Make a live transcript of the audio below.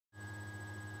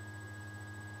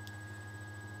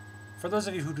For those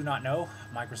of you who do not know,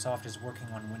 Microsoft is working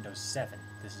on Windows 7.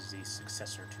 This is the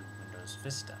successor to Windows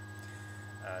Vista.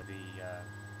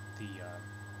 The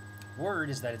word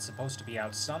is that it's supposed to be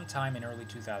out sometime in early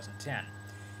 2010,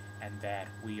 and that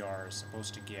we are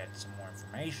supposed to get some more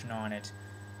information on it,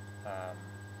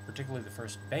 particularly the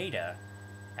first beta,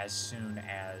 as soon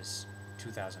as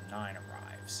 2009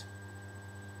 arrives.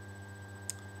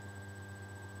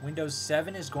 Windows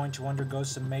 7 is going to undergo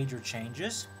some major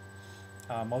changes,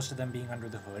 most of them being under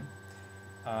the hood.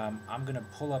 I'm going to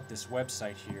pull up this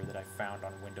website here that I found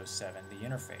on Windows 7, the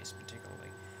interface particularly.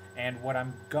 And what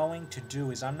I'm going to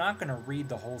do is I'm not going to read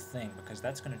the whole thing because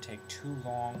that's going to take too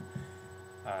long,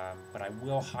 but I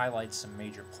will highlight some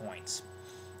major points.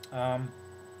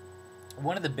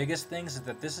 One of the biggest things is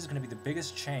that this is going to be the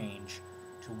biggest change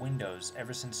to Windows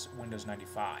ever since Windows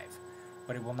 95,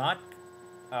 but it will not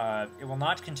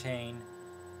contain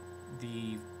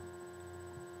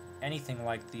anything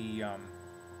like the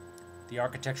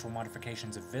architectural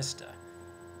modifications of Vista.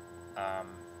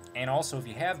 And also, if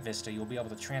you have Vista, you'll be able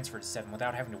to transfer to 7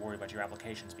 without having to worry about your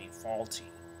applications being faulty.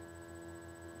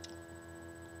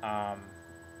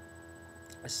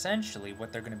 Essentially,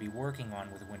 what they're going to be working on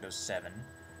with Windows 7,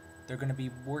 they're going to be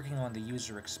working on the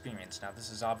user experience. Now, this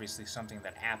is obviously something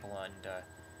that Apple and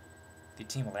the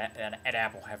team at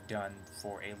Apple have done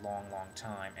for a long, long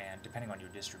time, and depending on your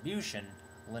distribution,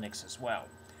 Linux as well.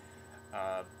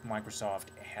 Microsoft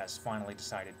has finally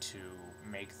decided to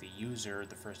make the user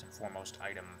the first and foremost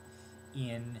item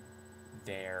in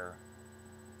their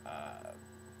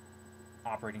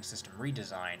operating system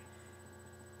redesign.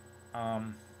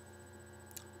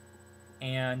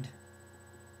 And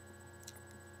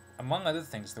among other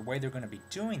things, the way they're going to be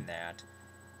doing that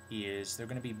is they're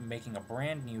going to be making a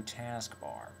brand new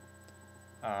taskbar.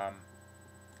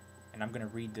 And I'm going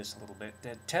to read this a little bit.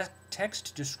 The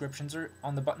text descriptions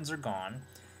on the buttons are gone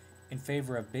in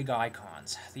favor of big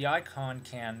icons. The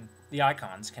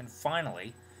icons can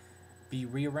finally be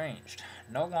rearranged.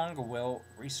 No longer will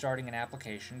restarting an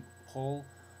application put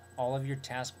all of your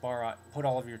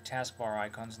taskbar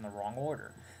icons in the wrong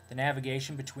order. The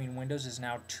navigation between windows is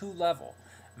now two-level.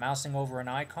 Mousing over an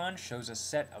icon shows a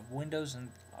set of window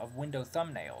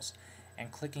thumbnails,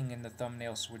 and clicking in the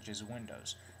thumbnail switches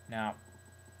windows. Now,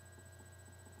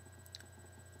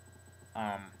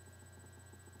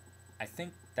 I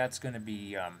think that's going to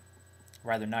be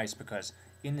rather nice because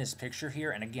in this picture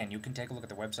here, and again, you can take a look at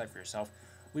the website for yourself,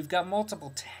 we've got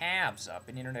multiple tabs up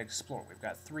in Internet Explorer. We've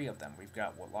got 3 of them. We've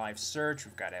got Live Search,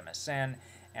 we've got MSN,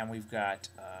 and we've got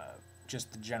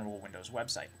just the general Windows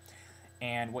website.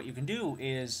 And what you can do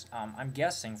is, I'm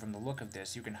guessing from the look of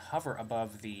this, you can hover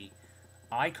above the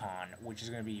icon, which is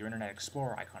going to be your Internet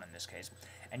Explorer icon in this case,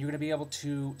 and you're going to be able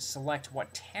to select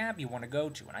what tab you want to go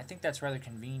to, and I think that's rather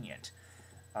convenient.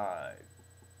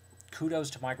 Kudos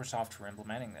to Microsoft for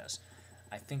implementing this.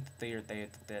 I think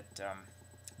that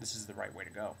this is the right way to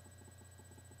go.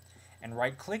 And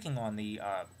right-clicking on the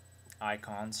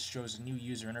icons shows a new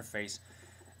user interface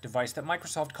device that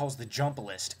Microsoft calls the Jump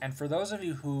List. And for those of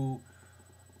you who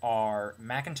are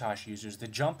Macintosh users, the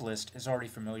Jump List is already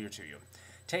familiar to you.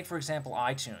 Take, for example,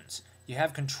 iTunes. You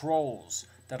have controls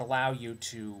that allow you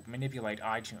to manipulate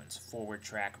iTunes, forward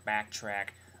track, back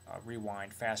track,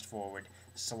 rewind, fast forward,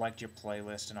 select your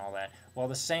playlist and all that. Well,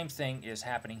 the same thing is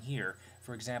happening here.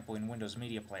 For example, in Windows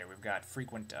Media Player, we've got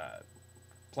frequent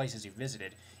places you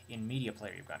visited. In Media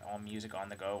Player, you've got All Music, On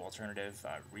the Go, Alternative,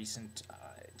 Recent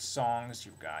Songs,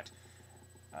 you've got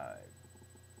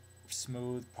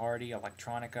Smooth, Party,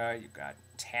 Electronica, you've got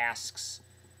Tasks,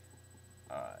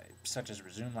 such as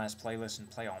Resume Last Playlist and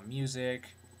Play All Music.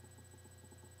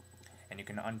 And you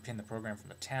can unpin the program from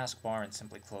the taskbar and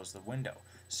simply close the window.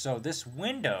 So this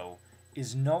window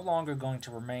is no longer going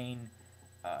to remain,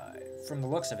 from the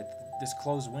looks of it, this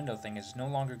closed window thing is no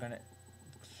longer going to,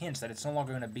 hints that it's no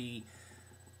longer going to be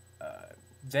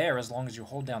there as long as you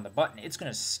hold down the button. It's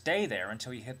going to stay there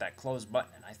until you hit that close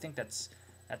button, and I think that's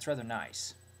rather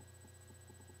nice.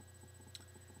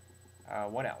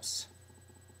 What else?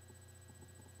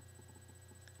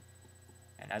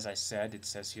 And as I said, it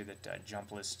says here that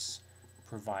jump lists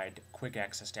provide quick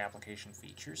access to application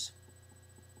features.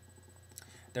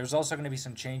 There's also going to be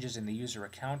some changes in the user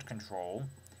account control.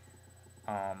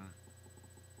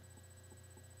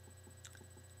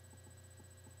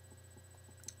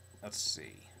 Let's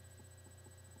see.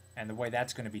 And the way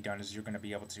that's going to be done is you're going to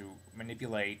be able to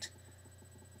manipulate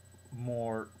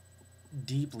more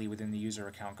deeply within the user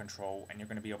account control, and you're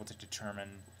going to be able to determine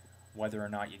whether or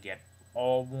not you get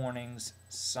all warnings,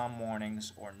 some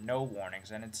warnings, or no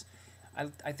warnings. And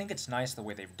I think it's nice the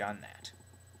way they've done that.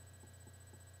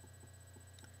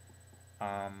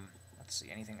 Let's see,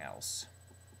 anything else?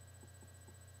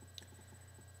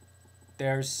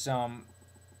 There's some...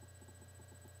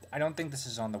 I don't think this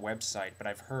is on the website, but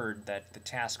I've heard that the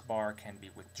taskbar can be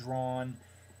withdrawn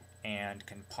and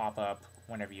can pop up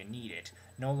whenever you need it.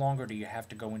 No longer do you have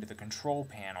to go into the control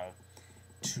panel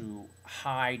to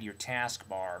hide your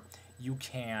taskbar. You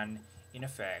can, in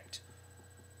effect,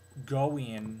 go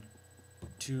in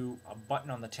to a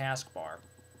button on the taskbar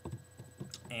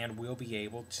and we'll be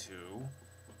able to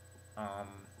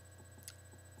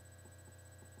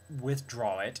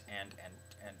withdraw it and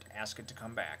ask it to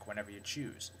come back whenever you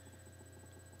choose.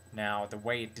 Now, the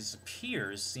way it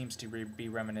disappears seems to be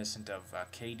reminiscent of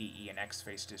KDE and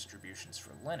XFace distributions for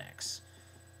Linux.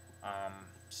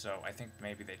 So I think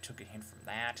maybe they took a hint from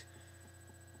that.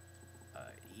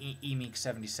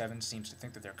 eMeek77 seems to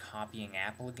think that they're copying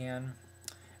Apple again.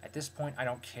 At this point, I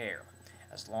don't care.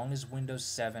 As long as Windows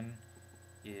 7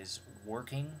 is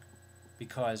working,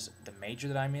 because the major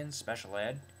that I'm in, special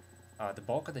ed, the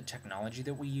bulk of the technology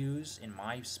that we use in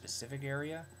my specific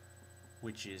area,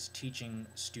 which is teaching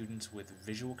students with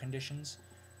visual conditions,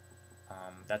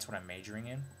 that's what I'm majoring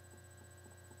in.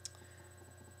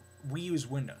 We use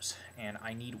Windows, and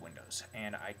I need Windows,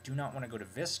 and I do not want to go to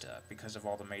Vista because of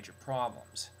all the major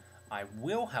problems. I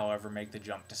will, however, make the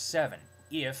jump to 7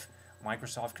 if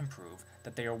Microsoft can prove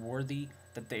that they are worthy,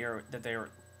 that they are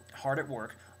hard at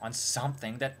work on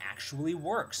something that actually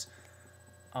works.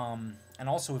 And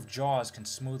also if JAWS can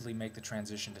smoothly make the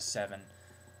transition to 7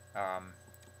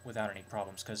 without any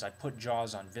problems, because I put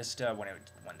JAWS on Vista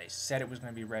when they said it was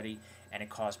going to be ready, and it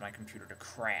caused my computer to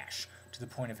crash to the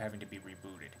point of having to be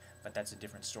rebooted. But that's a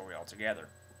different story altogether.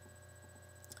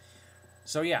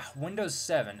 So yeah, Windows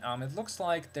 7. It looks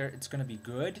like it's going to be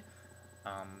good.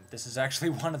 This is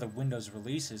actually one of the Windows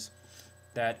releases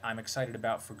that I'm excited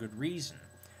about for good reason.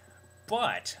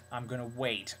 But I'm going to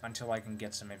wait until I can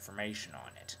get some information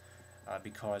on it,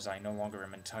 because I no longer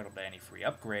am entitled to any free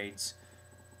upgrades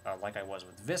like I was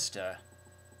with Vista,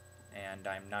 and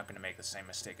I'm not going to make the same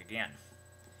mistake again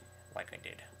like I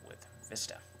did with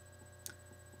Vista.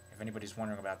 If anybody's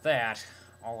wondering about that,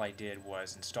 all I did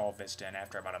was install Vista, and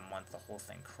after about a month the whole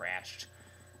thing crashed,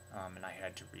 and I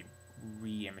had to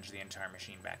re-image the entire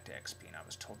machine back to XP, and I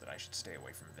was told that I should stay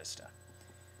away from Vista.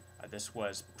 This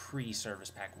was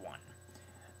pre-Service Pack 1.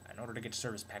 In order to get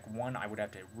Service Pack 1, I would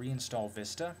have to reinstall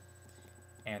Vista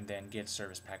and then get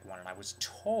Service Pack 1, and I was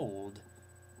told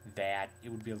that it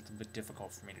would be a little bit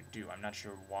difficult for me to do. I'm not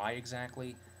sure why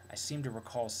exactly. I seem to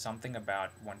recall something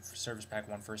about when Service Pack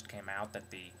 1 first came out, that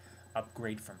the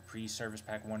upgrade from pre-Service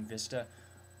Pack 1 Vista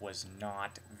was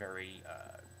not very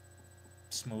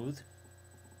smooth,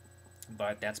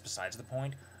 but that's besides the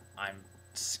point. I'm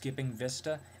skipping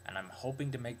Vista, and I'm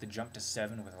hoping to make the jump to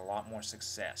 7 with a lot more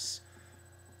success.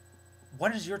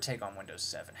 What is your take on Windows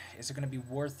 7? Is it going to be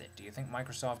worth it? Do you think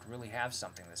Microsoft really have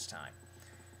something this time?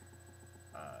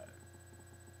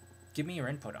 Give me your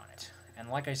input on it. And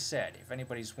like I said, if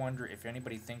anybody's if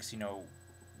anybody thinks,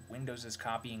 Windows is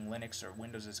copying Linux or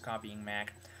Windows is copying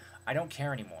Mac, I don't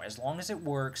care anymore. As long as it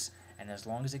works and as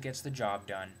long as it gets the job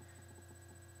done,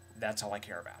 that's all I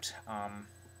care about.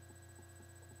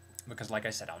 Because like I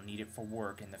said, I'll need it for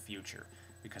work in the future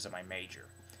because of my major.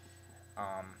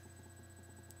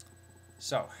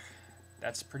 So,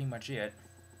 that's pretty much it.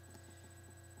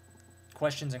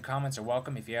 Questions and comments are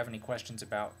welcome. If you have any questions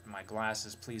about my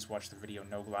glasses, please watch the video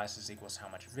No Glasses Equals How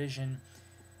Much Vision.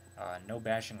 No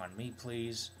bashing on me,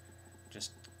 please.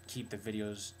 Just keep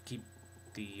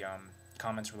the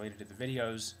comments related to the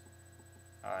videos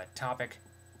topic.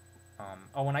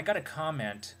 Oh, and I got a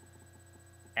comment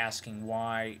asking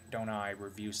why don't I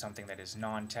review something that is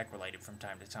non-tech related from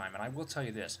time to time, and I will tell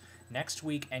you this. Next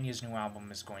week, Enya's new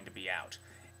album is going to be out,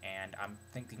 and I'm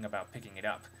thinking about picking it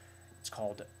up. It's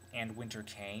called And Winter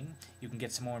Came. You can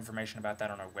get some more information about that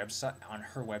on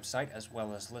her website, as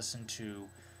well as listen to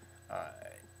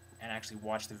and actually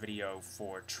watch the video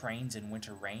for Trains in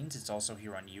Winter Rains. It's also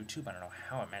here on YouTube. I don't know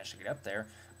how I managed to get up there,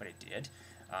 but it did.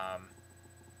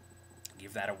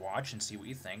 Give that a watch and see what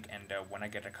you think, and when I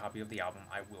get a copy of the album,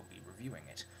 I will be reviewing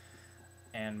it,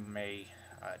 and may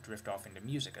drift off into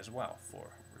music as well for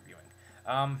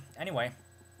reviewing. Anyway,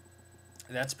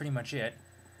 that's pretty much it.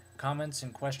 Comments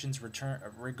and questions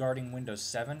regarding Windows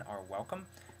 7 are welcome.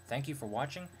 Thank you for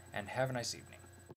watching, and have a nice evening.